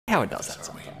how it does that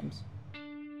sometimes.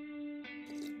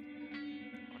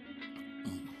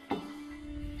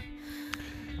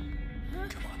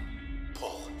 Come on,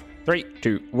 pull. 3,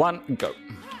 2, 1, go.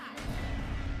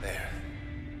 There.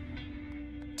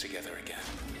 Together again.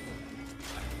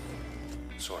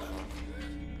 Sort of.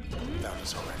 Found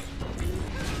us already.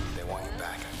 They want you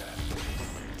back,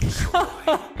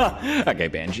 I bet. Okay,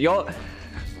 Benji.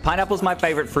 Pineapple's my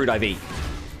favorite fruit I've eaten.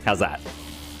 How's that?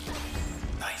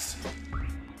 Nice.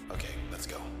 Okay, let's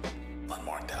go.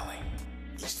 Unmarked alley.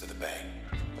 East of the bay.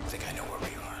 I think I know where we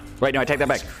are. Wait, no, I take that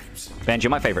back. Benji, you're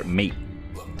my favorite meat.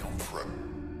 Look, don't fret.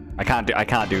 I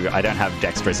don't have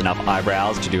dexterous enough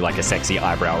eyebrows to do like a sexy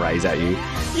eyebrow raise at you.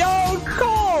 Yo,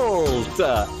 Colt!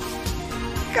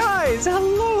 Guys,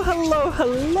 hello.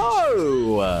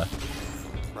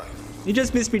 You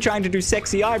just missed me trying to do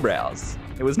sexy eyebrows.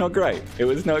 It was not great.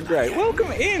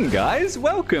 Welcome in, guys.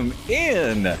 Welcome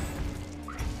in.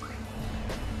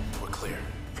 We're clear.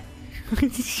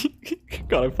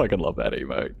 God, I fucking love that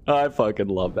emote.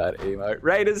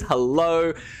 Raiders,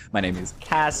 hello. My name is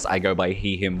Cass. I go by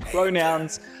he, him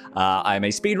pronouns. I'm a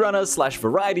speedrunner /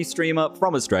 variety streamer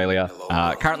from Australia.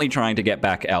 Currently trying to get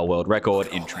back our world record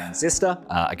in Transistor,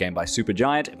 a game by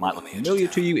Supergiant. It might look familiar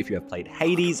to you if you have played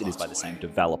Hades. It is by the same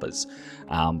developers.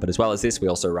 But as well as this, we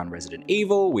also run Resident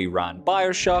Evil, we run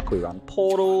Bioshock, we run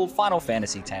Portal, Final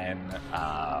Fantasy X,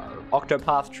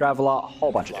 Octopath Traveler, a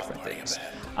whole bunch of different things.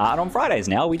 And on Fridays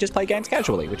now, we just play games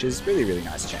casually, which is really, really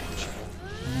nice change.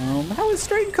 How is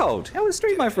stream, Cold? How is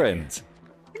stream, my friend?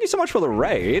 Thank you so much for the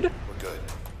raid. We're good.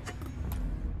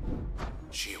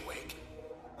 She awake?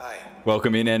 Hi.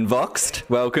 Welcome in, Envoxed.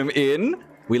 Welcome in.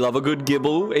 We love a good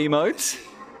gibble emote.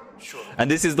 Sure. And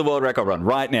this is the world record run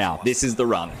right now. This is the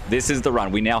run.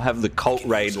 We now have the cult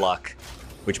raid luck,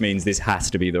 which means this has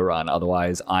to be the run.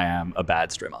 Otherwise, I am a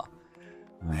bad streamer.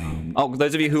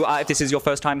 Those of you who are, if this is your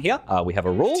first time here, we have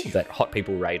a rule that hot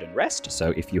people raid and rest.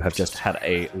 So if you have just had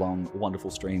a long, wonderful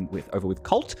stream over with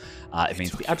Cult, it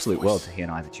means the absolute world to he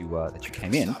and I that you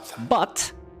came in.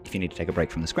 But if you need to take a break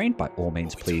from the screen, by all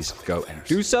means, please go and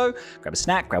do so. Grab a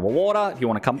snack, grab a water. If you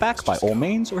want to come back, by all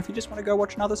means, or if you just want to go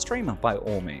watch another streamer, by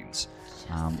all means.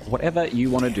 Whatever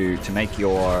you want to do to make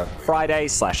your Friday /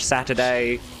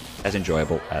 Saturday as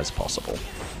enjoyable as possible.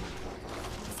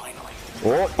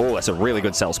 Oh, that's a really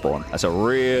good cell spawn. Nice.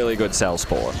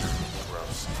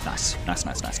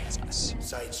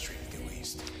 Side street due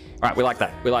east. All right, we like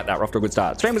that. We're off to a good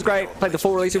start. Stream was great. Played the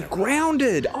full release of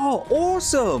Grounded. Oh,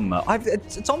 awesome.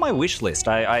 It's on my wish list.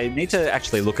 I need to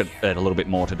actually look at it a little bit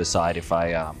more to decide if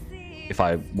I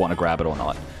want to grab it or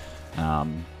not.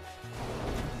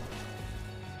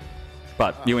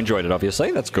 But you enjoyed it, obviously.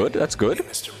 That's good.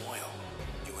 Mr. Moyle,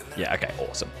 you in there? Yeah, okay,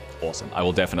 awesome. I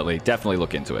will definitely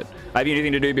look into it. Have you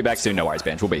anything to do? Be back soon. No worries,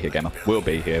 Bench. We'll be here, gamer. We'll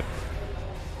be here.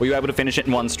 Were you able to finish it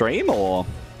in one stream, or?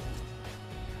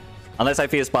 Unless I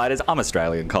fear spiders, I'm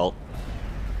Australian, Colt.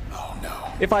 Oh, no.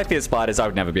 If I fear spiders, I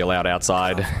would never be allowed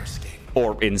outside,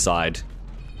 or inside,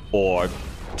 or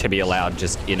to be allowed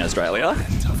just in Australia.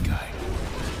 Tough guy.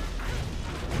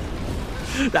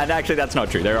 And actually, that's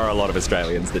not true. There are a lot of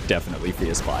Australians that definitely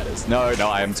fear spiders. No,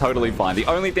 I am totally fine. The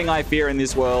only thing I fear in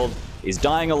this world is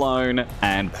dying alone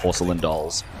and porcelain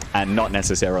dolls, and not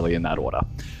necessarily in that order.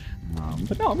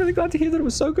 But no, I'm really glad to hear that it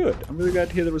was so good.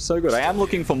 I am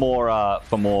looking for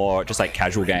more just like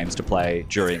casual games to play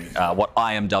during what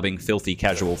I am dubbing Filthy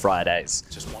Casual Fridays,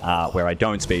 where I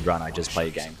don't speedrun, I just play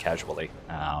a game casually.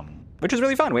 Which was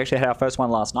really fun. We actually had our first one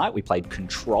last night. We played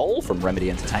Control from Remedy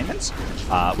Entertainment,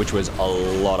 which was a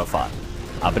lot of fun.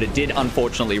 But it did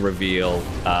unfortunately reveal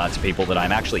to people that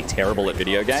I'm actually terrible at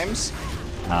video games.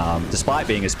 Despite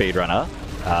being a speedrunner,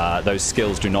 those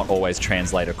skills do not always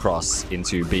translate across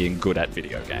into being good at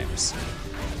video games.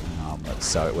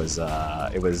 So it was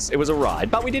a ride,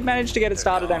 but we did manage to get it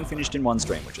started and finished in one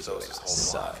stream, which is really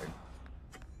nice. So.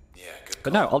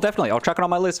 But no, I'll chuck it on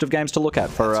my list of games to look at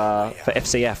for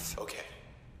FCF.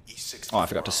 Oh, I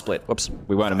forgot to split. Whoops,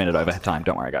 we weren't a minute over time.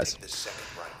 Don't worry, guys.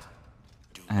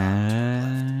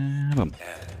 Boom.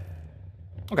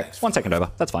 Okay, 1 second over.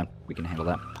 That's fine. We can handle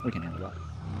that.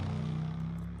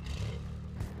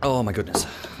 Oh my goodness.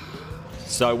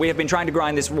 So we have been trying to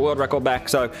grind this world record back.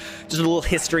 So just a little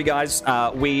history, guys.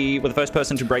 We were the first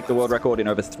person to break the world record in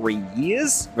over 3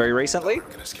 years, very recently.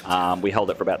 We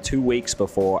held it for about 2 weeks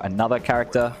before another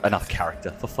player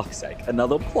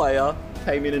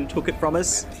came in and took it from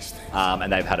us.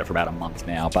 And they've had it for about a month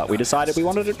now, but we decided we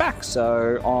wanted it back.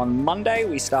 So on Monday,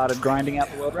 we started grinding out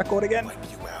the world record again,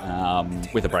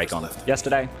 with a break on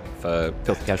yesterday for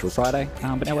Filthy Casual Friday.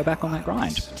 But now we're back on that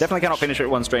grind. Definitely cannot finish it at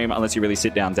one stream unless you really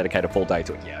sit down, dedicate a full day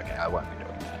to it. Yeah, okay, I won't be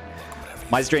doing that.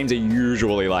 My streams are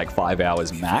usually like 5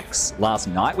 hours max. Last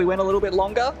night we went a little bit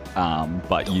longer,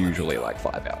 but usually like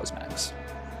 5 hours max.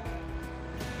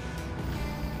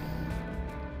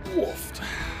 Woofed.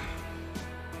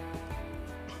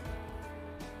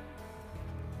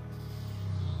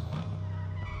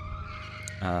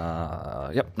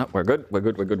 Yep, no, we're good. We're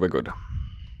good. We're good. We're good.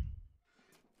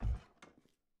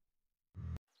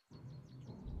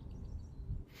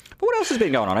 But what else has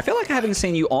been going on? I feel like I haven't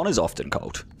seen you on as often,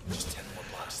 Colt. Just 10 more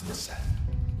blocks to the set.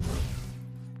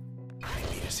 They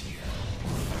meet us here.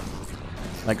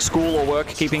 Like school or work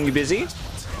keeping you busy?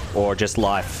 Or just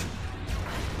life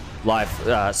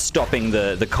stopping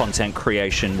the content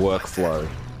creation workflow?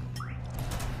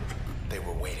 They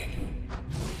were waiting.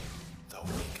 Thought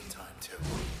we'd make good time, too.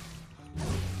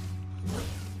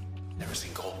 Never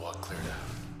seen Gold Walk cleared out.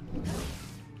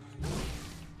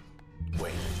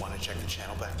 Wait, want to check the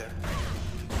channel back there?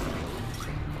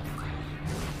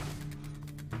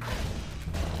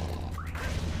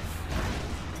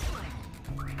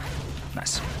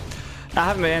 Nice. I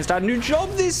haven't been started a new job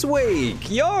this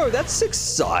week. Yo, that's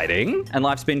exciting. And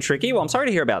life's been tricky. Well, I'm sorry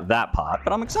to hear about that part,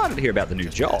 but I'm excited to hear about the new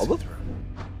job. What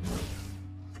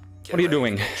are you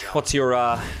doing? What's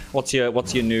your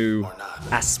new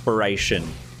aspiration?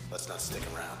 Let's not stick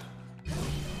around.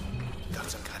 Got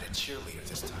some kind of cheerleader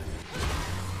this time.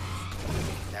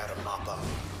 Now to mop up.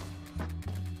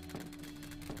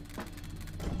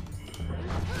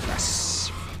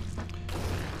 Yes.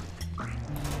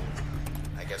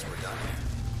 I guess we're done here.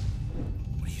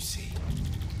 What do you see?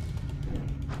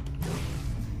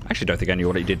 I actually don't think I knew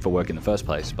what he did for work in the first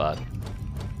place, but...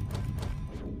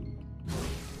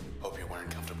 Hope you're wearing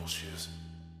comfortable shoes.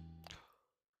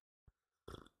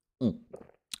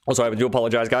 Also, I do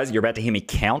apologize, guys. You're about to hear me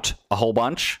count a whole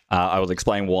bunch. I will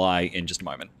explain why in just a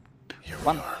moment. Here we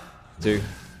 1, are. 2,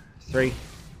 3,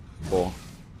 4.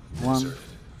 1, Deserted.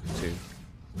 2,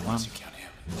 1, Unless you count him.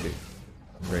 2,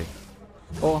 3,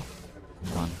 4.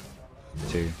 1,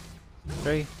 2,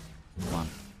 3. 1,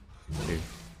 2,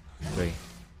 3,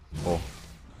 4,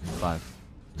 5,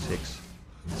 6,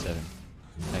 7,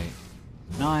 8,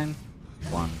 9.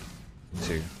 1,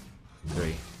 2,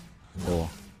 3, 4,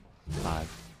 5,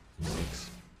 6,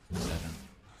 7,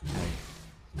 8,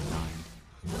 9,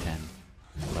 10,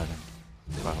 11,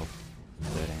 12,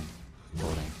 13,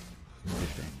 14,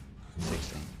 15,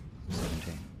 16,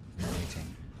 17,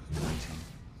 18, 19,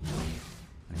 20,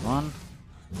 21.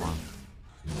 1,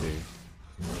 2,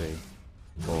 3,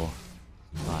 4,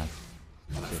 5,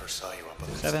 When I first saw you up on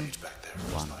the 7, stage back there, it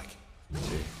was 1, like 2,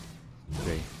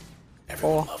 3,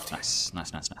 everyone 4. loved you. Nice.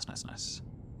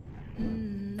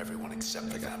 Everyone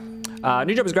except for them.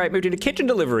 New job is great. Moved into kitchen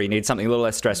delivery. Need something a little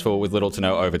less stressful with little to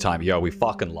no overtime. Yo, we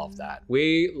fucking love that.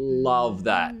 We love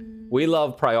that. We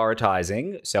love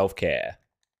prioritizing self-care.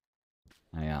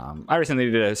 I recently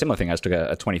did a similar thing. I just took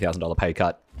a $20,000 pay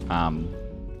cut.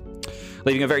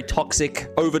 Leaving a very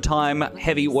toxic, overtime,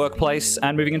 heavy workplace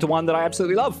and moving into one that I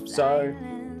absolutely love. So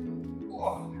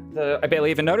I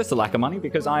barely even noticed the lack of money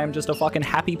because I am just a fucking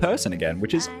happy person again,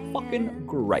 which is fucking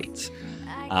great.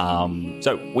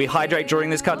 So we hydrate during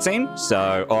this cutscene.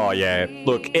 So, oh yeah,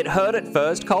 look, it hurt at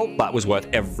first, Colt, but was worth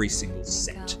every single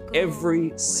cent.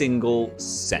 Every single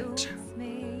cent.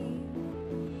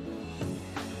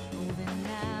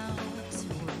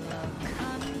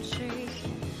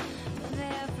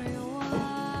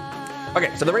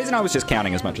 Okay, so the reason I was just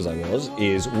counting as much as I was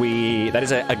is that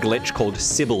is a glitch called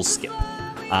Sybil Skip.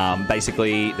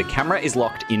 Basically, the camera is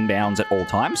locked inbounds at all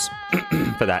times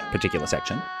for that particular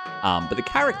section, but the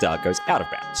character goes out of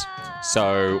bounds.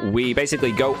 So we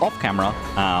basically go off camera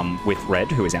with Red,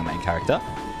 who is our main character,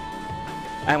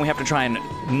 and we have to try and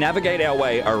navigate our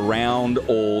way around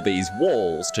all these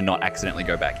walls to not accidentally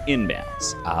go back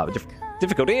inbounds.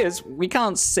 Difficulty is we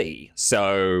can't see,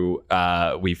 so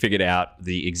we figured out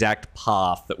the exact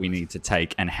path that we need to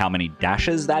take and how many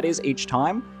dashes that is each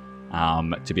time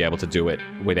to be able to do it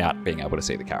without being able to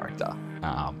see the character.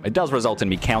 It does result in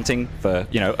me counting for,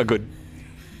 you know, a good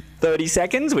 30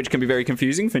 seconds, which can be very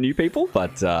confusing for new people,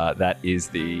 but that is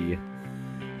the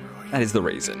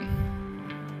reason.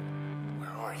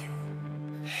 Where are you?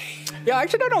 Hey. Yeah, I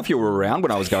actually don't know if you were around when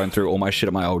I was going through all my shit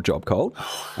at my old job, Colt.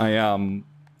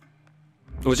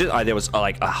 It was just there was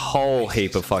like a whole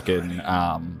heap of fucking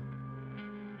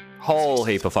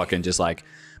just like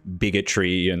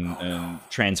bigotry and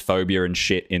transphobia and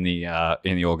shit in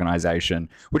the organization,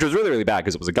 which was really, really bad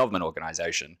because it was a government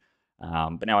organization.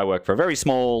 But now I work for a very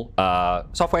small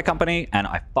software company, and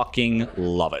I fucking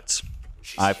love it.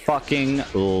 I fucking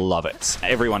love it.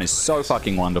 Everyone is so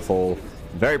fucking wonderful,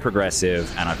 very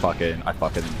progressive, and I fucking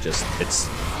just, it's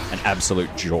an absolute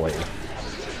joy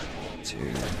 2, 3.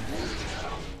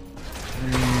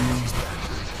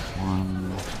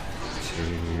 1,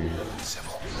 2,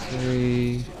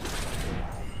 3.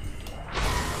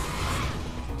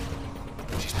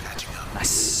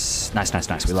 Nice. Nice, nice,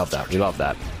 nice. We love that. We love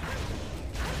that.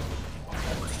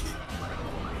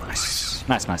 Nice.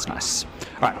 Nice, nice, nice.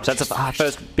 Alright, so that's the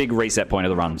first big reset point of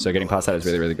the run. So getting past that is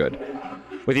really, really good.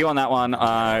 With you on that one,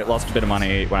 I lost a bit of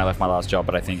money when I left my last job,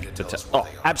 but I think... oh,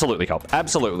 absolutely, Cop.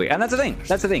 Absolutely. And that's the thing.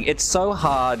 That's the thing. It's so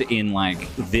hard in, like,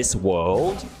 this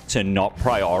world to not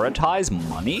prioritize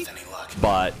money.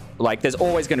 But, like, there's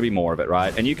always going to be more of it,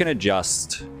 right? And you can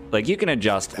adjust... like, you can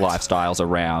adjust lifestyles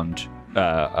around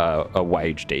a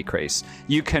wage decrease.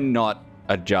 You cannot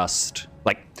adjust...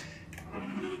 like...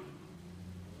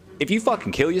 if you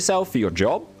fucking kill yourself for your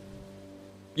job,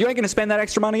 you ain't going to spend that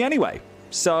extra money anyway.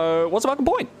 So what's the fucking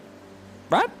point,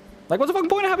 right? Like, what's the fucking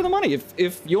point of having the money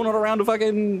if you're not around to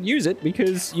fucking use it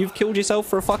because you've killed yourself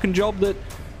for a fucking job that,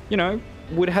 you know,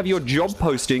 would have your job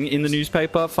posting in the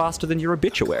newspaper faster than your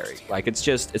obituary? Like, it's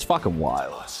just, it's fucking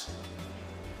wild.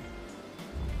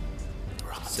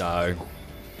 So,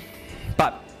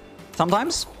 but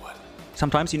sometimes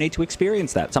you need to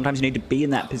experience that. Sometimes you need to be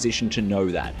in that position to know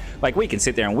that. Like, we can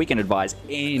sit there and we can advise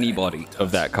anybody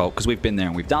of that cult because we've been there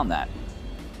and we've done that.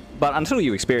 But until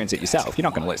you experience it yourself, you're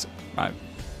not going to listen, right?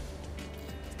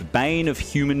 The bane of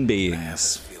human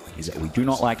beings is that we do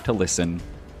not like to listen.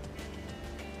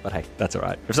 But hey, that's all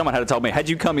right. If someone had told me, had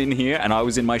you come in here and I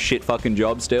was in my shit fucking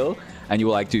job still, and you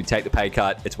were like, dude, take the pay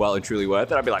cut, it's well and truly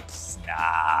worth it, I'd be like,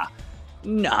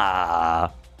 nah.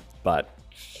 But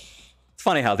it's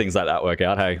funny how things like that work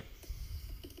out, hey?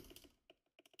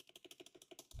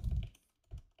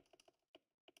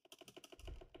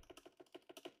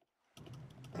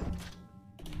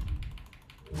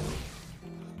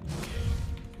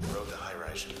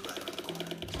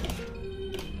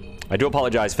 I do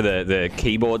apologize for the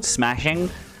keyboard smashing,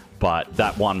 but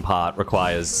that one part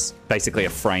requires basically a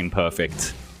frame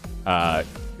perfect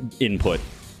input,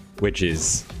 which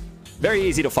is very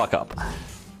easy to fuck up.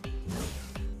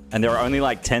 And there are only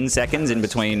like 10 seconds in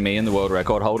between me and the world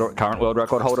record holder, current world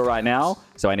record holder right now,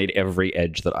 so I need every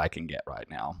edge that I can get right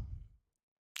now.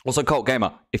 Also, Cult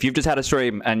Gamer, if you've just had a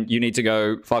stream and you need to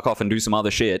go fuck off and do some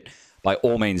other shit, by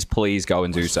all means, please go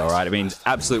and do so, right? It means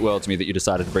absolute world to me that you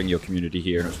decided to bring your community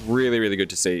here, and it's really, really good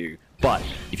to see you. But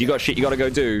if you got shit you got to go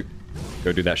do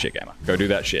that shit, gamer. Go do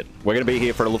that shit. We're going to be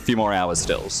here for a few more hours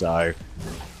still, so...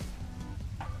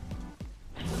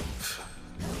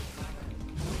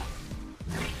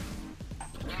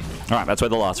 Alright, that's where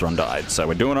the last run died, so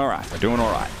we're doing alright. We're doing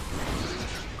alright.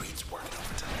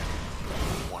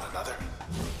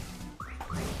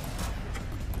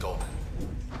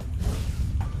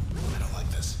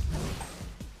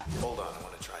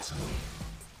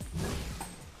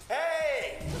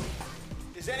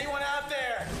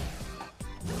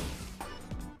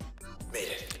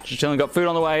 Just chilling, got food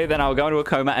on the way, then I'll go into a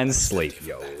coma and sleep.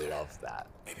 Yo, we love that.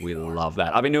 We love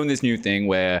that. I've been doing this new thing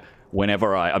where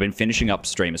whenever I've been finishing up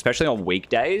stream, especially on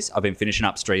weekdays, I've been finishing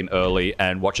up stream early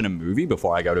and watching a movie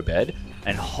before I go to bed.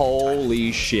 And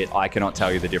holy shit, I cannot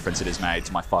tell you the difference it has made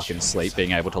to my fucking sleep,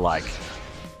 being able to like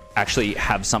actually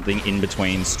have something in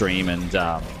between stream and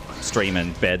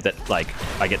bed that like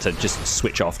I get to just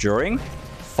switch off during.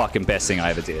 Fucking best thing I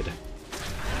ever did.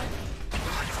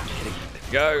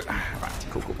 There we go. Right,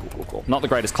 cool. Not the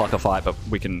greatest clocker fight, but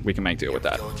we can make do with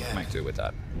that. Make do with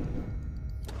that.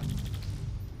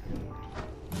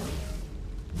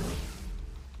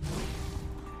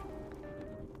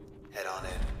 Head on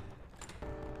in.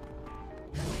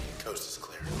 Coast is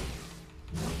clear.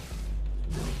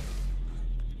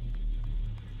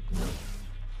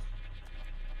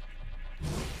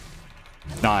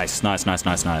 Nice.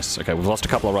 Okay, we've lost a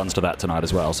couple of runs to that tonight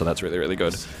as well, so that's really, really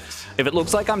good. If it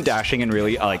looks like I'm dashing in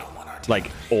really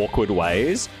like awkward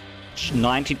ways,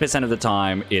 90% of the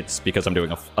time it's because I'm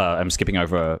doing I'm skipping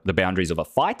over the boundaries of a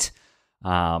fight.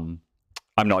 I'm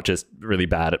not just really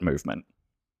bad at movement.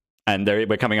 And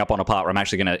we're coming up on a part where I'm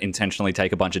actually going to intentionally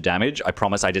take a bunch of damage. I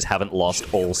promise I just haven't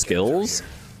lost all skills.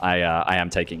 I am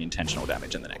taking intentional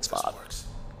damage in the next part.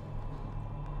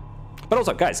 But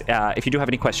also, guys, if you do have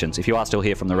any questions, if you are still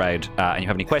here from the raid, and you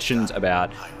have any questions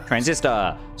about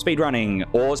Transistor, speedrunning,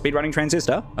 or speedrunning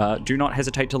Transistor, do not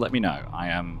hesitate to let me know. I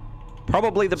am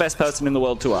probably the best person in the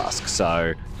world to ask,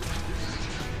 so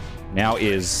now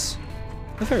is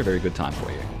a very, very good time for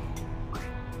you.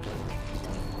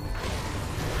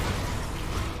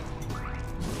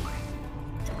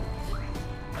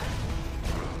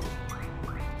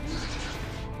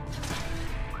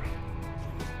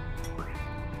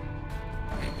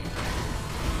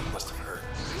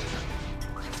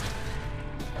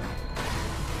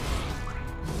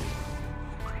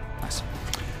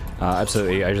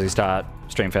 Absolutely. I usually start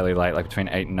stream fairly late, like between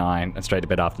 8 and 9, and straight to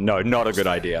bed after. No, not a good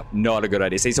idea. Not a good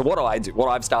idea. See, so what do I do? What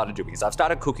I've started doing is I've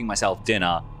started cooking myself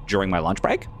dinner during my lunch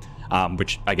break,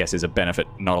 which I guess is a benefit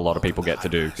not a lot of people get to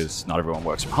do because not everyone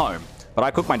works from home. But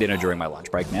I cook my dinner during my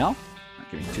lunch break now.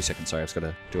 Give me 2 seconds. Sorry, I've just got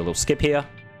to do a little skip here.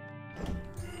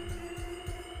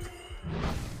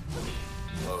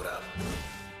 Load up.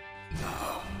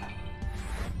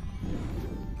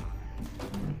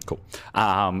 Cool.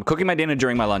 Cooking my dinner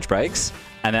during my lunch breaks,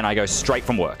 and then I go straight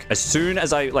from work. As soon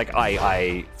as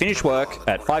I finish work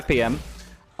at 5 p.m.,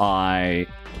 I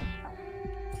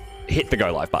hit the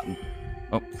go live button.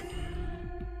 Oh.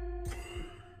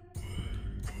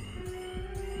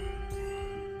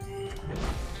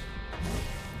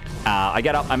 I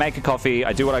get up, I make a coffee,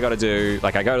 I do what I gotta do,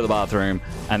 like I go to the bathroom,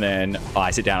 and then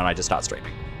I sit down and I just start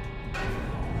streaming.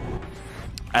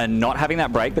 And not having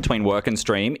that break between work and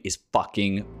stream is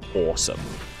fucking awesome.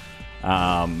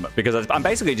 Because I'm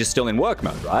basically just still in work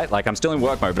mode, right? Like I'm still in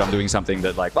work mode, but I'm doing something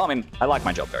that like, well, I mean, I like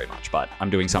my job very much, but I'm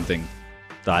doing something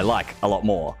that I like a lot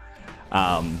more.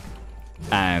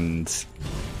 And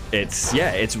it's,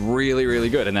 yeah, it's really, really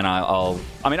good. And then I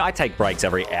mean, I take breaks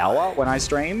every hour when I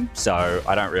stream, so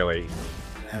I don't really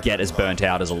get as burnt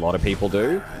out as a lot of people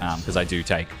do, because I do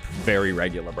take very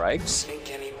regular breaks.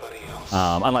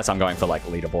 Unless I'm going for like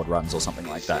leaderboard runs or something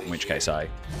like that, in which case I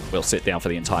will sit down for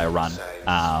the entire run.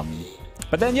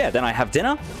 But then, yeah, then I have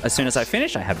dinner. As soon as I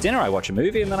finish, I have dinner, I watch a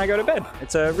movie, and then I go to bed.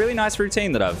 It's a really nice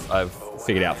routine that I've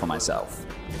figured out for myself.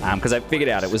 Because I figured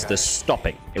out it was the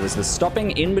stopping. It was the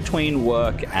stopping in between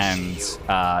work and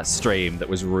stream that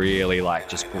was really like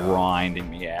just grinding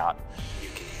me out.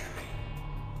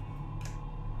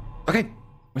 Okay,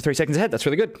 we're 3 seconds ahead. That's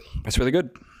really good. That's really good.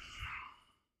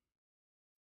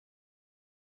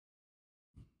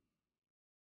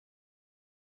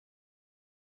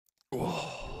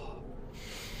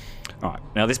 All right,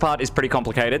 now this part is pretty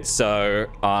complicated, so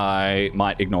I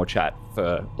might ignore chat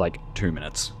for like 2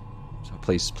 minutes. So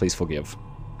please forgive.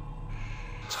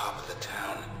 Top of the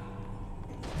town.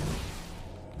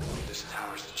 This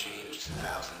tower's changed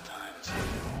 1,000 times.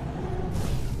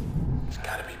 It's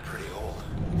gotta be pretty old.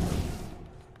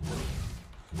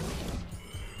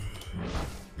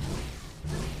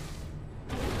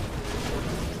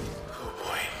 Oh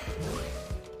boy.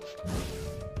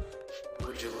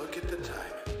 Would you look at the time?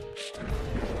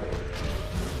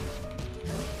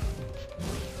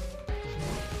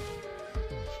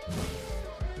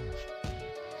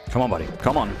 Come on, buddy.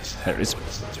 Come on. There it is.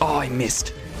 Oh, I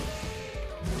missed.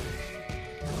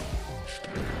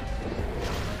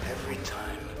 Every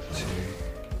time you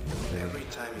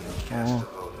cast a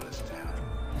vote in this town.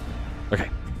 Okay.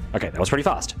 Okay, that was pretty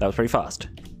fast. That was pretty fast.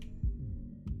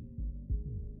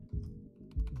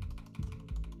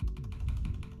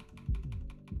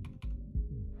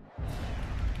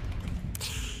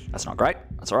 That's not great.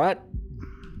 That's all right.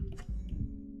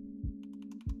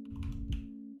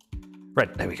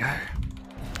 Red, there we go.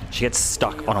 She gets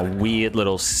stuck on a weird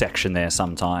little section there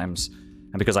sometimes.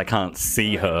 And because I can't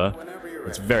see her,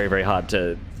 it's very, very hard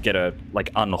to get her,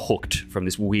 like, unhooked from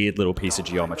this weird little piece of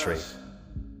geometry.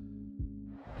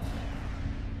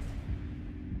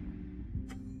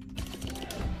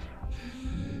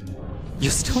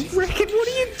 You're still wrecking? What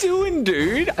are you doing,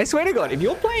 dude? I swear to God, if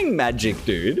you're playing Magic,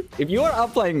 dude, if you're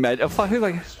up playing Magic, I don't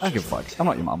give a fuck. I'm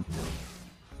not your mum.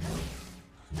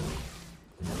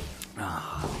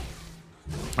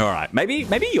 All right, maybe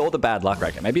you're the bad luck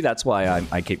wrecker. Maybe that's why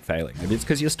I keep failing. Maybe it's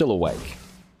because you're still awake.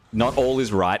 Not all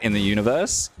is right in the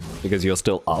universe because you're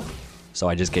still up. So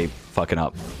I just keep fucking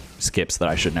up skips that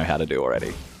I should know how to do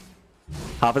already.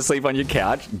 Half asleep on your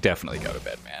couch? Definitely go to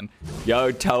bed, man.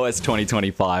 Yo,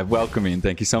 Toas2025, welcome in.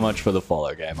 Thank you so much for the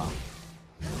follow, gamer.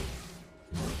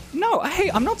 No, hey,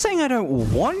 I'm not saying I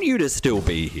don't want you to still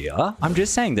be here. I'm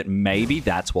just saying that maybe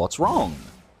that's what's wrong.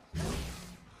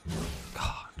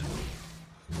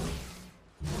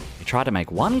 Try to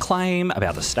make one claim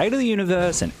about the state of the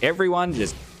universe and everyone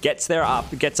just gets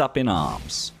up in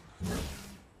arms.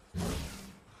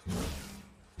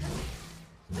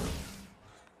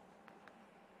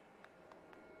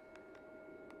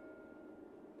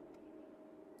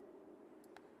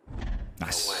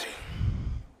 Nice.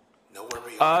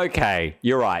 Okay,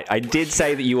 you're right. I did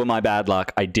say that you were my bad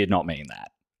luck. I did not mean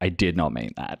that. I did not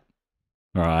mean that.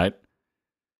 All right.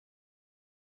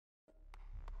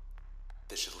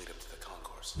 This should lead up to the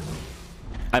concourse.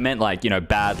 I meant like, you know,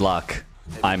 bad luck.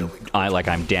 I'm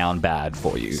down bad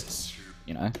for you.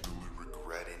 You know?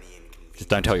 Just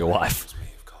don't tell your wife.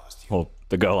 Or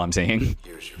the girl I'm seeing.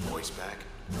 Here's your voice back.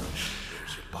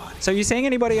 Here's your body. So you seeing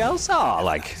anybody else? Oh,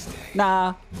 like,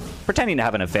 nah. Pretending to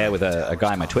have an affair with a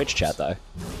guy in my Twitch chat though.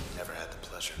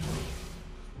 pleasure.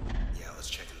 Yeah, let's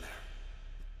check in there.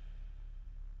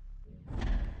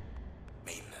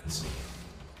 Maintenance.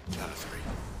 Count of 3.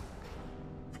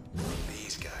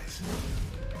 These guys.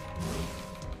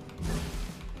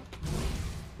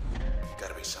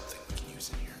 Gotta be something we can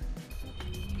use in here.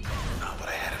 Not what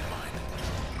I had in mind.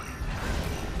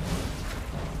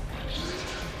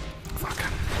 Fuck.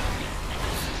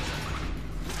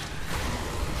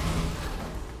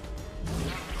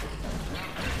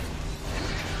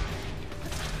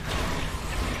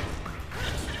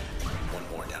 One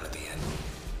more down at the end.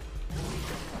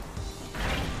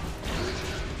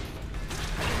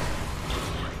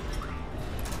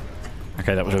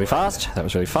 Okay, that was really fast. That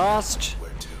was really fast. Where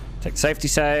to? Take the safety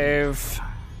save.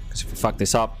 Because if we fuck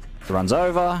this up, the run's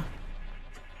over.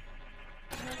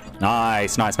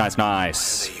 Nice, nice, nice,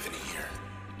 nice. Are they even here?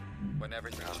 When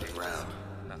everything Round and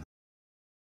round.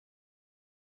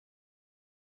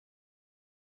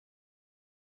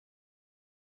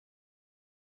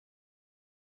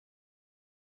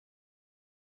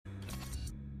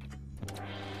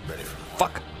 Ready for more?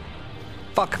 Fuck.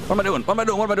 Fuck. What am I doing? What am I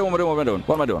doing? What am I doing? What am I doing?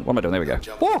 What am I doing? What am I doing? There we go.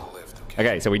 Jump Woo! on the lift, okay?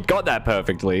 Okay, so we got that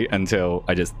perfectly until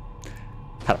I just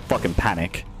had a fucking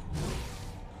panic.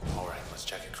 All right, let's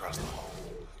check across the hall.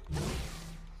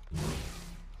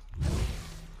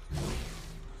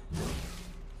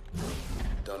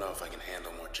 Don't know if I can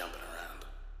handle more jumping around.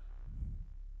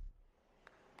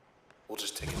 We'll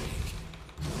just take a peek.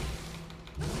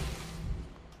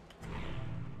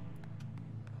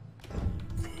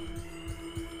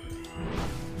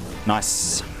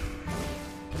 Nice.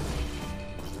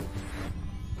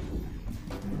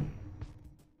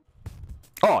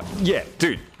 Oh, yeah,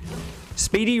 dude.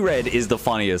 Speedy Red is the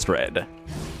funniest red.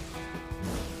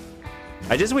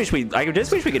 I just wish we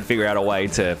could figure out a way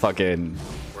to fucking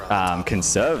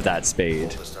conserve that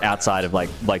speed outside of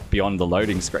like beyond the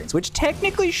loading screens, which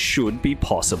technically should be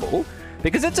possible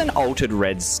because it's an altered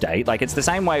red state. Like it's the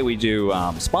same way we do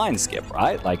spine skip,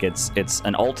 right? Like it's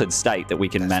an altered state that we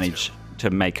can manage to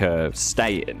make her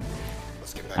stay in.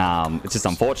 Let's get back. It's just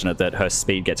unfortunate that her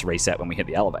speed gets reset when we hit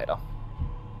the elevator.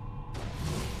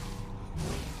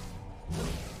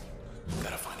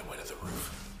 Gotta find a way to the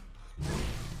roof.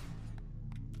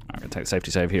 I'm gonna take safety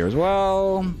save here as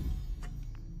well.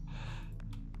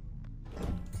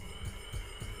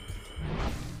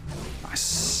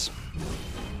 Nice.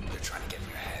 They're trying to get in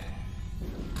your head.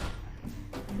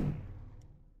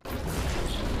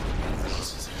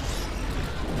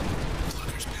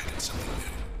 Fucker's packing something new.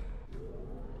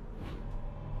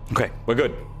 Okay, we're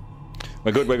good.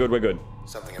 We're good, we're good, we're good.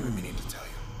 Something I've been meaning to tell you.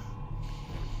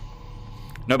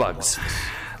 No bugs.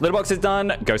 Little box is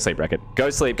done. Go sleep, Record. Go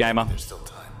sleep, gamer. There's still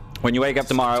time. When you wake up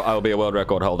tomorrow, I will be a world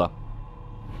record holder.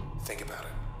 Think about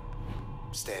it.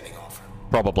 Standing offer.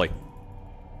 Probably.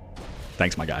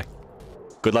 Thanks, my guy.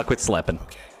 Good luck with sleeping.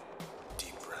 Okay.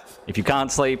 Deep breath. If you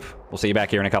can't sleep, we'll see you back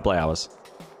here in a couple of hours.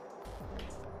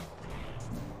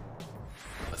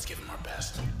 Let's give him our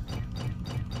best.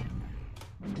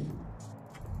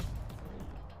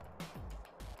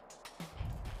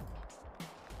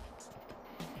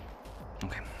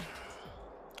 Okay.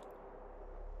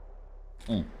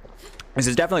 This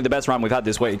is definitely the best run we've had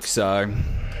this week, so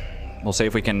we'll see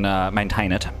if we can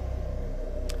maintain it.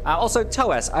 Also,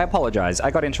 Toas, I apologize.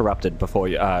 I got interrupted before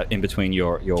in between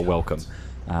your welcome.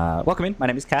 Welcome in. My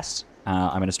name is Cass.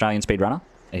 I'm an Australian speedrunner.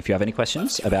 If you have any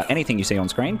questions about anything you see on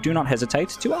screen, do not hesitate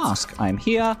to ask. I am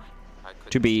here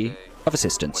to be of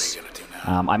assistance.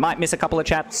 I might miss a couple of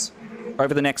chats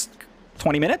over the next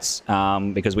 20 minutes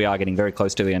because we are getting very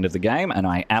close to the end of the game, and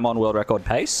I am on world record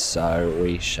pace, so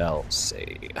we shall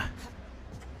see.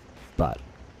 But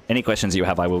any questions you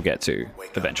have, I will get to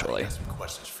Wake eventually. up. I got some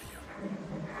questions for you.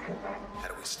 How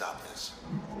do we stop this?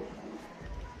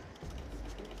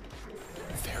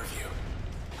 Fairview.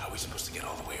 How are we supposed to get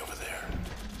all the way over there?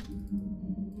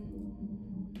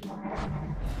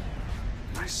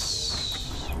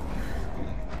 Nice.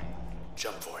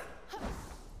 Jump for it.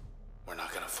 We're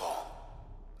not gonna fall.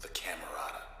 The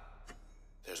Camerata.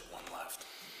 There's one left.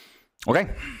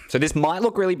 Okay, so this might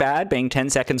look really bad being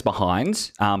 10 seconds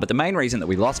behind, but the main reason that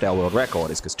we lost our world record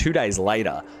is because 2 days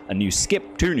later,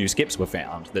 two new skips were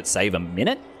found that save a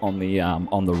minute on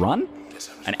the run,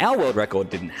 and our world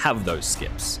record didn't have those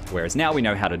skips, whereas now we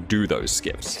know how to do those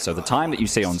skips. So the time that you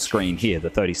see on screen here, the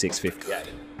 36:58,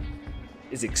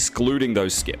 is excluding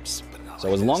those skips.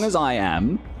 So as long as I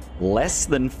am less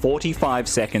than 45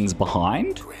 seconds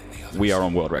behind, we are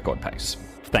on world record pace,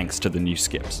 thanks to the new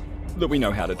skips that we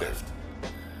know how to do.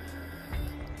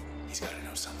 He's gotta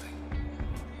know something.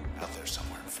 Out there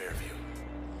somewhere in Fairview.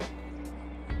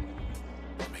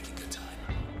 We're making good time.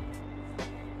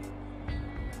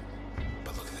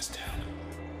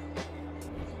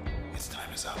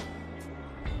 is up.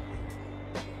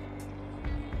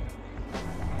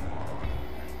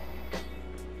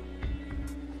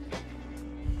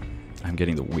 I'm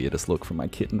getting the weirdest look from my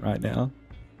kitten right now.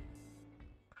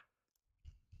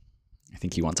 I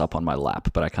think he wants up on my lap,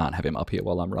 but I can't have him up here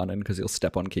while I'm running because he'll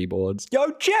step on keyboards.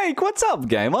 Yo, Jake, what's up,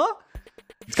 gamer?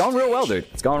 It's going real well, dude.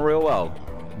 It's going real well.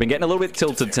 Been getting a little bit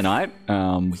tilted tonight,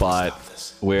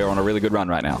 but we're on a really good run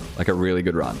right now. Like a really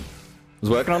good run. Was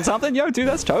working on something? Yo, dude,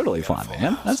 that's totally fine,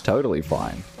 man. That's totally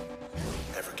fine.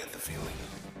 Ever get the feeling?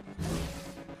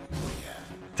 Yeah.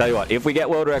 Tell you what, if we get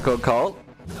world record, Colt,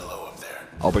 Hello up there.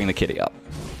 I'll bring the kitty up.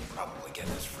 Probably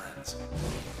getting his friends.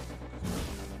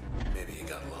 Maybe he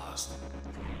got lost.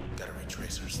 Gotta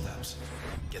retrace our steps.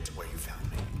 Get to where you found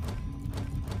me.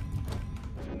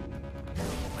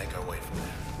 We'll make our way from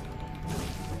there.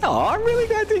 Oh, I'm really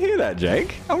glad to hear that,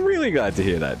 Jake. I'm really glad to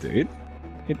hear that, dude.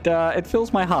 It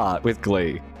fills my heart with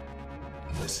glee.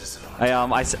 This isn't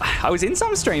our I was in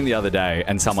some stream the other day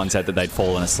and someone said that they'd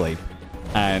fallen asleep.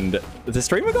 And the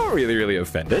streamer got really, really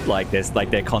offended. Like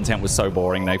their content was so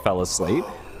boring they fell asleep.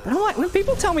 But I'm like, when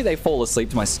people tell me they fall asleep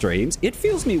to my streams, it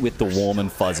fills me with the warm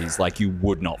and fuzzies like you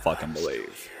would not fucking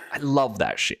believe. I love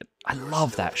that shit. I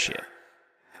love that shit.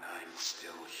 And I'm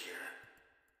still here.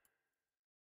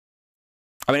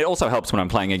 I mean, it also helps when I'm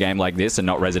playing a game like this and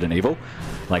not Resident Evil.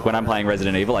 Like, when I'm playing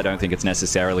Resident Evil, I don't think it's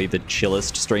necessarily the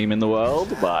chillest stream in the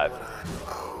world, but...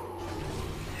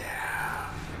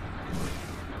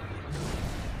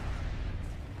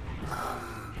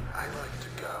 I'd like to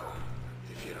go,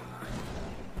 if you don't mind.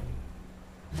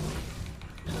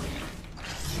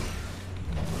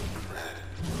 Red,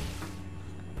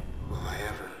 will I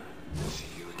ever see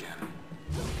you again?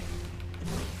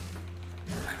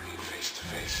 I mean, face to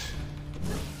face.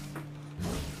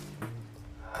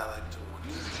 I like to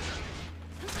wonder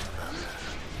about that.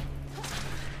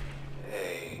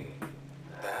 Hey,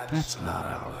 that's not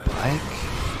our Bike?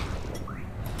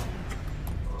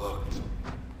 looked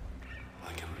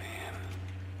like a man.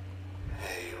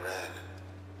 Hey, Red.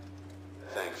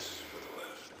 Thanks for the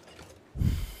lift.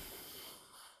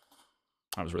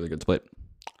 That was a really good split.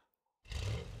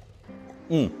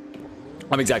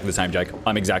 I'm exactly the same, Jake.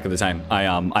 I'm exactly the same.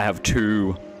 I have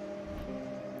two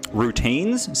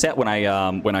routines set when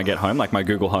I get home. Like, my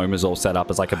Google Home is all set up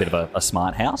as like a bit of a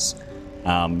smart house.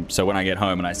 So when I get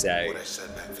home and I say, What I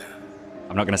said back there.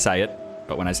 I'm not going to say it,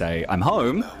 but when I say I'm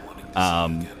home,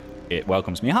 it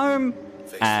welcomes me home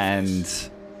and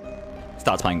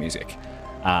starts playing music.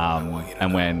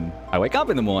 And when I wake up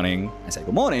in the morning, I say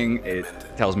good morning, it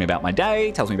tells me about my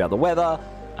day, tells me about the weather,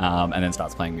 and then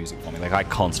starts playing music for me. Like, I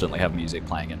constantly have music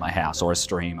playing in my house or a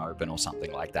stream open or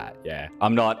something like that. Yeah,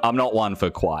 I'm not one for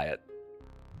quiet.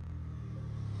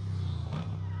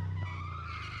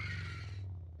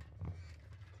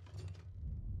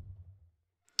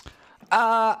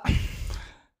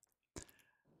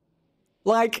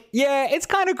 Like, yeah, it's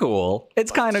kind of cool.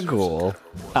 It's kind of cool.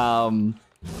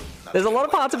 There's a lot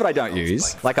of parts of it I don't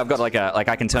use. Like, I've got like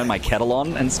I can turn my kettle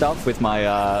on and stuff with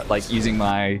my, like, using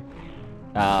my,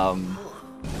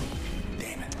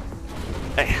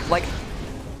 like,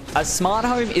 a smart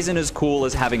home isn't as cool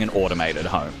as having an automated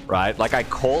home, right? Like, I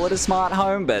call it a smart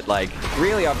home, but, like,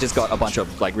 really I've just got a bunch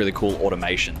of, like, really cool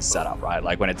automations set up, right?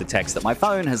 Like, when it detects that my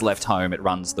phone has left home, it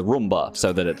runs the Roomba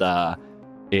so that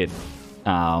it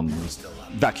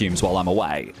vacuums while I'm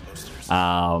away.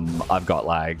 I've got,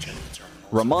 like,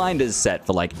 reminders set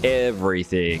for, like,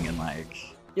 everything, and, like,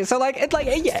 yeah, so, like,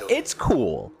 yeah, it's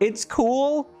cool. It's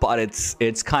cool, but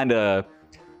it's kind of,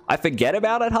 I forget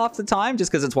about it half the time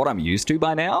just because it's what I'm used to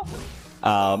by now.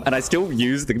 And I still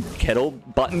use the kettle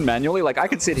button manually. Like, I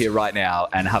could sit here right now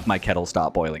and have my kettle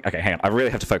start boiling. Okay, hang on. I really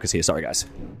have to focus here. Sorry, guys.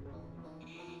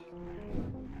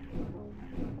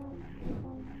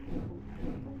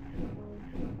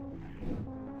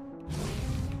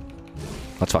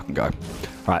 Let's fucking go. All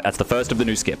right, that's the first of the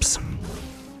new skips.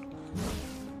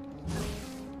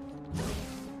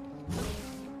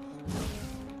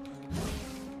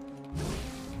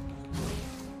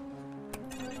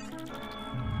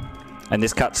 And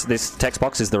this text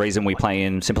box is the reason we play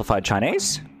in simplified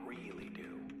Chinese.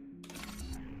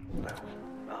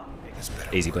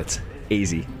 Easy, Blitz.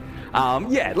 Easy.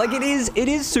 Yeah, like, it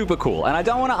is super cool, and I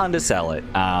don't want to undersell it.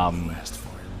 And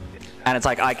it's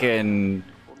like, I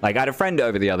had a friend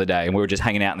over the other day, and we were just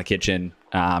hanging out in the kitchen,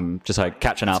 just like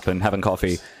catching up and having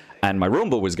coffee, and my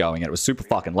Roomba was going, and it was super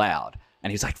fucking loud.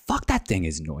 And he's like, fuck, that thing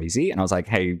is noisy. And I was like,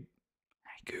 hey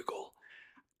Google,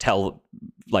 tell,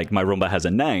 like, my Roomba has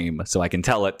a name, so I can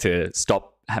tell it to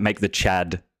make the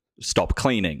Chad stop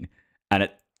cleaning, and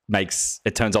it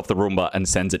turns off the Roomba and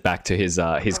sends it back to his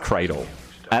cradle.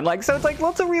 And like, so it's like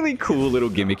lots of really cool little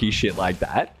gimmicky shit like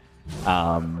that.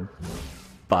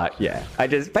 But yeah, I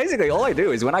just basically all I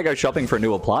do is when I go shopping for a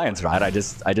new appliance, right? I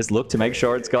just look to make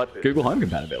sure it's got Google Home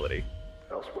compatibility.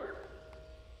 Elsewhere.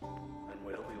 And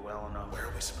we'll be well enough. Where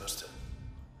are we supposed to?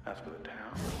 As for the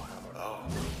town, we'll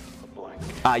have a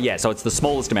blank. Yeah, so it's the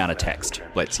smallest amount of text.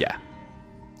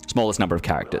 Smallest number of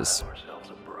characters. Ourselves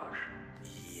a brush.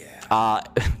 Yeah.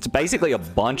 It's basically a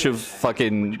bunch of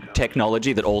fucking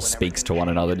technology that all speaks to one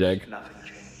another, Jake. Nothing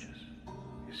changes.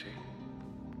 You see,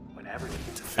 when everything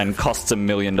And costs $1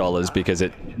 million because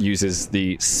it uses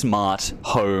the smart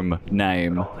home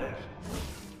name. all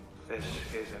this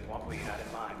isn't what we had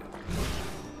in mind.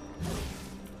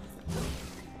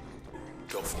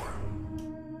 Go for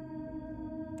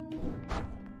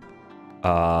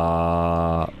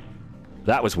it.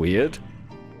 That was weird.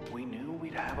 We knew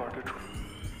we'd have our detractors.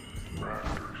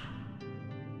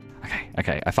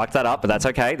 Okay, I fucked that up, but that's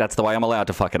okay. That's the way I'm allowed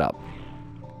to fuck it up.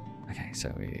 Okay,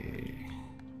 so we...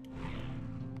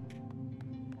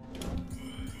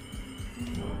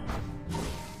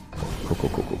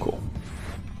 Cool.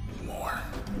 More.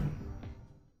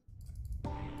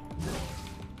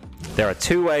 There are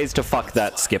 2 ways to fuck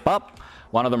that skip up.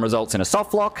 One of them results in a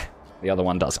soft lock. The other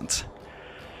one doesn't.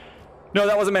 No,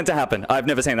 that wasn't meant to happen. I've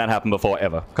never seen that happen before,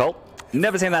 ever. Colt?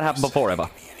 Never seen that happen before, ever.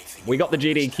 We got the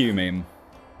GDQ meme.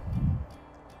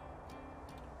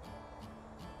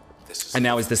 And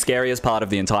now is the scariest part of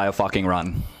the entire fucking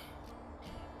run.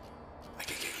 I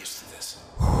can get used to this.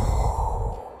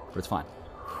 But it's fine.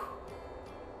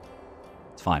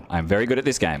 It's fine. I'm very good at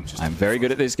this game. I'm very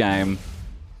good at this game.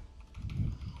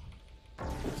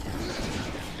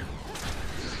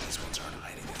 These ones aren't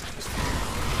hiding in these.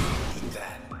 Eat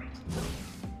that.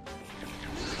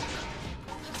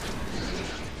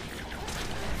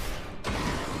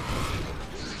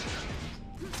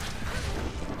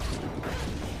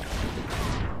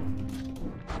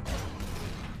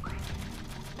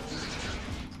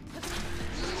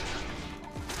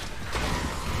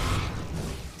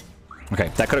 Okay,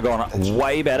 that could have gone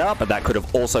way better, but that could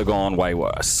have also gone way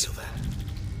worse. Feel that.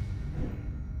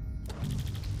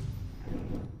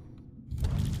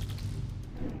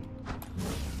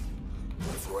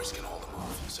 If Royce can hold them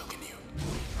off, so can you.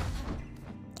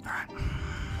 Alright.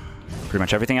 Pretty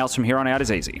much everything else from here on out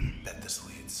is easy. Bet this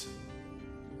leads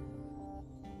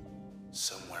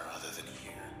somewhere other than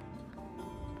here.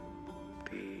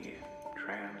 The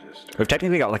transistor. We've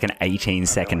technically got like an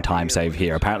 18-second time save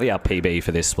here. Apparently our PB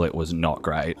for this split was not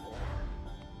great.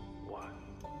 What?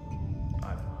 I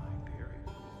have my theory,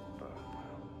 but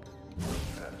well,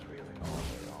 that's really all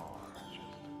they are. It's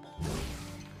just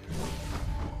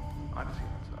I've seen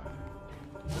inside.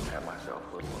 Had myself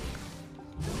a little look,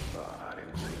 but I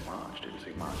didn't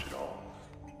see much at all.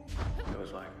 It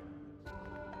was like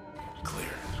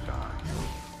clear sky.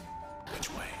 Which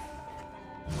way?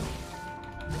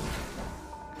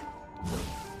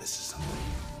 This is something.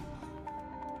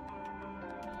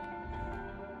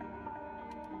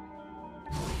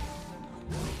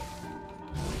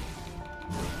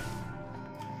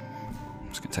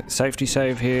 Just gonna take the safety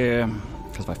save here,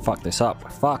 because if I fuck this up, we're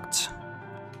fucked.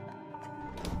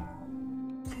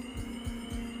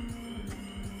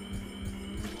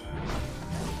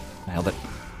 Nailed it.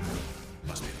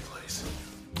 Must be the place.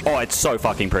 Oh, it's so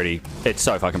fucking pretty. It's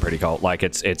so fucking pretty, Colt. Like,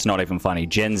 it's not even funny.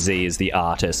 Gen Z is the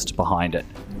artist behind it,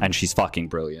 and she's fucking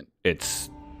brilliant. It's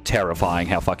terrifying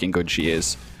how fucking good she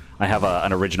is. I have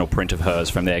an original print of hers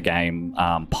from their game,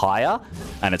 Pyre,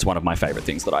 and it's one of my favorite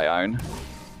things that I own.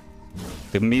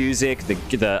 The music,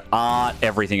 the art,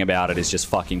 everything about it is just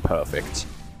fucking perfect.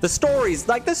 The story's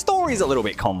a little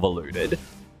bit convoluted,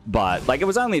 but like it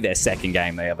was only their second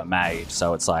game they ever made,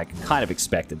 so it's like kind of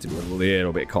expected to be a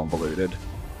little bit convoluted.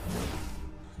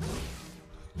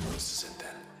 This is it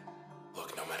then.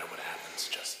 Look, no matter what happens,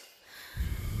 just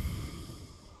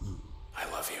I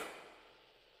love you.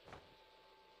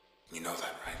 You know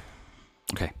that, right?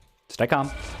 Okay, stay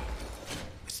calm.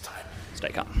 It's time. Stay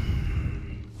calm.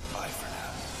 Bye for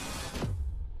now.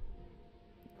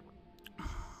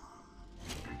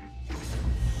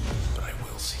 But I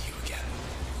will see you again.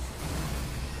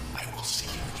 I will see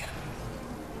you again.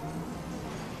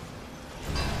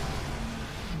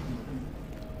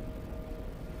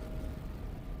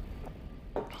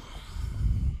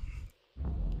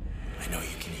 I know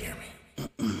you can hear me.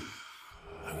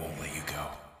 I won't let you go.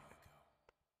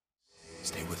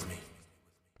 Stay with me.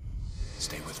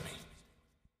 Stay with me.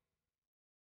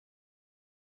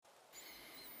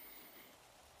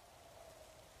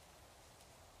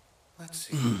 Let's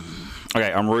see.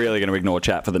 Okay, I'm really going to ignore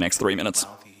chat for the next 3 minutes.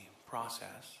 Well, the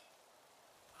process,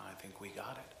 I think we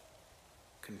got it.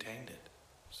 Contained it.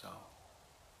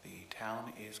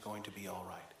 town is going to be all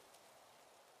right.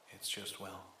 It's just,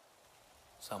 well,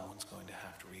 someone's going to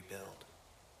have to rebuild.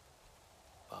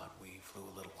 But we flew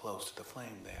a little close to the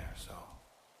flame there, so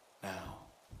now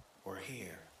we're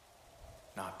here,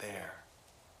 not there.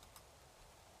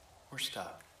 We're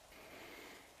stuck.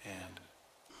 And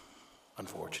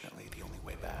unfortunately, the only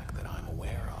way back that I'm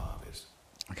aware of is,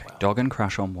 Okay, well, dog and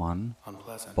crash on 1,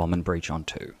 unpleasant. bomb and breach on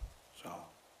 2. So,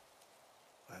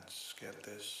 let's get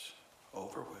this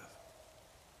over with.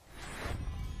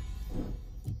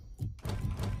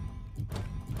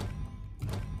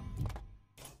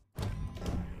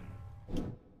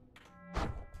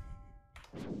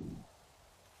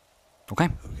 Okay.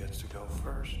 Who gets to go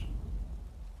first?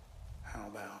 How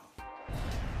about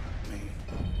me?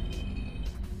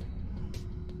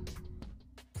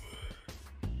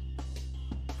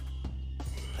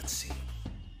 Let's see.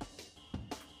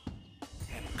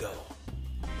 And go.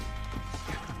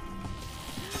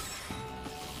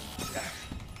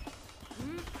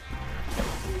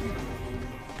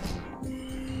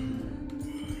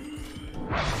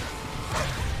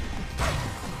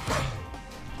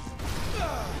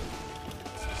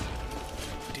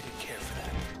 Didn't care for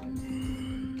that.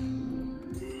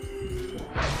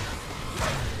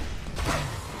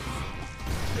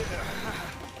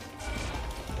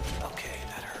 Okay,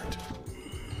 that hurt.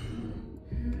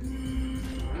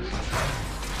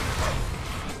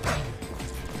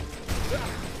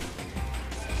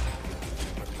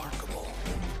 Remarkable.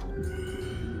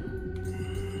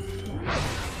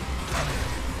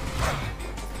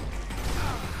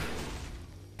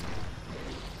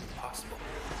 Impossible.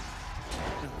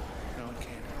 No, it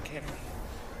can't. It can't be.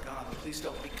 God, please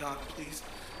don't be God. Please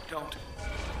don't.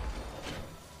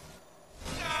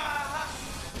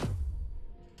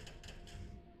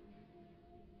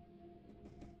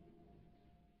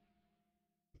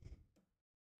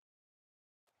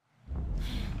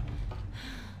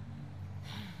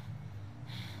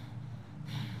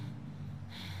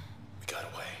 We got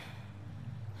away.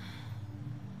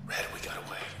 Red, we got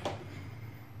away.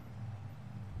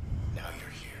 Now you're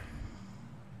here.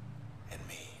 And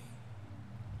me.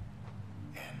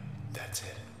 And that's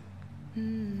it.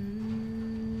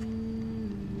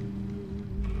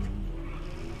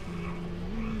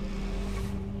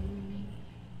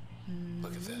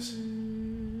 Look at this.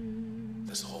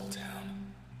 This whole town.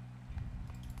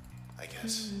 I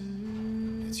guess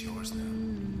it's yours now.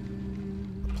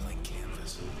 A blank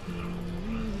canvas.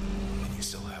 And you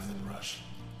still have the brush.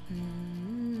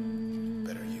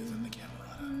 Better you than the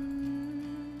Camerata.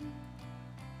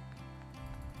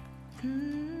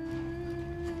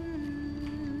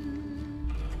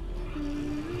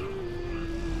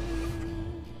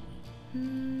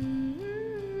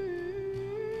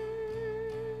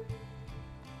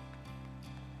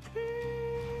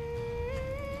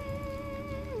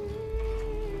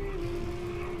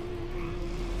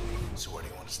 So where do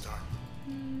you want to start?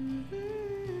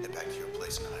 Head back to your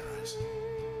place in High-Rise.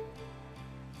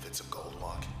 Fit some gold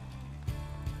walk.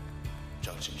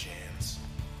 Junction jams.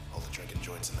 All the drinking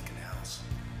joints in the canals.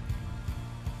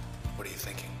 What are you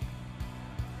thinking?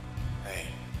 Hey.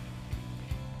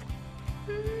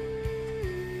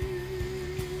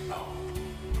 Oh.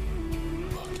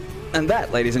 Look. And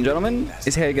that, ladies and gentlemen,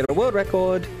 is how you get a world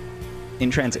record in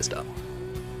Transistor.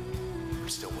 I'm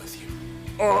still with you.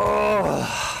 Oh!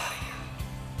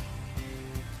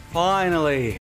 Finally!